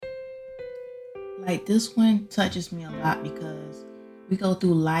Like this one touches me a lot because we go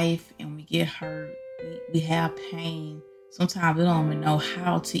through life and we get hurt. We have pain. Sometimes we don't even know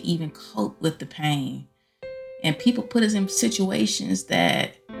how to even cope with the pain. And people put us in situations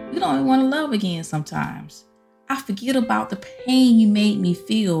that we don't even want to love again sometimes. I forget about the pain you made me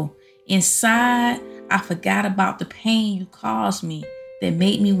feel. Inside, I forgot about the pain you caused me that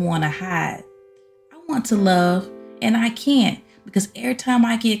made me want to hide. I want to love and I can't because every time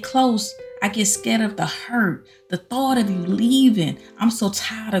I get close, I get scared of the hurt, the thought of you leaving. I'm so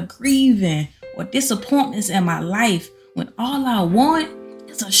tired of grieving or disappointments in my life when all I want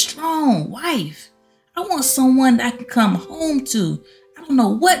is a strong wife. I want someone that I can come home to. I don't know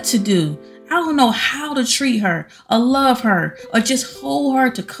what to do. I don't know how to treat her or love her or just hold her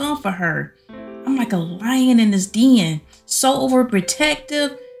to comfort her. I'm like a lion in this den, so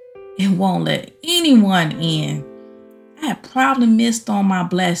overprotective and won't let anyone in. I have probably missed on my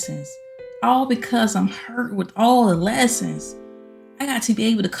blessings, all because I'm hurt with all the lessons. I got to be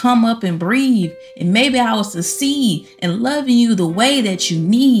able to come up and breathe, and maybe I will succeed in loving you the way that you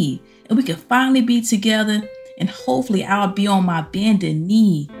need, and we can finally be together, and hopefully I'll be on my bended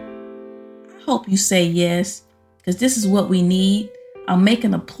knee. I hope you say yes, because this is what we need. I'm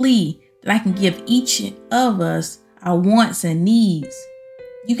making a plea that I can give each of us our wants and needs.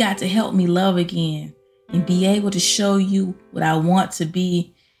 You got to help me love again and be able to show you what I want to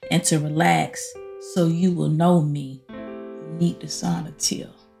be and to relax so you will know me. Need the Sonatil.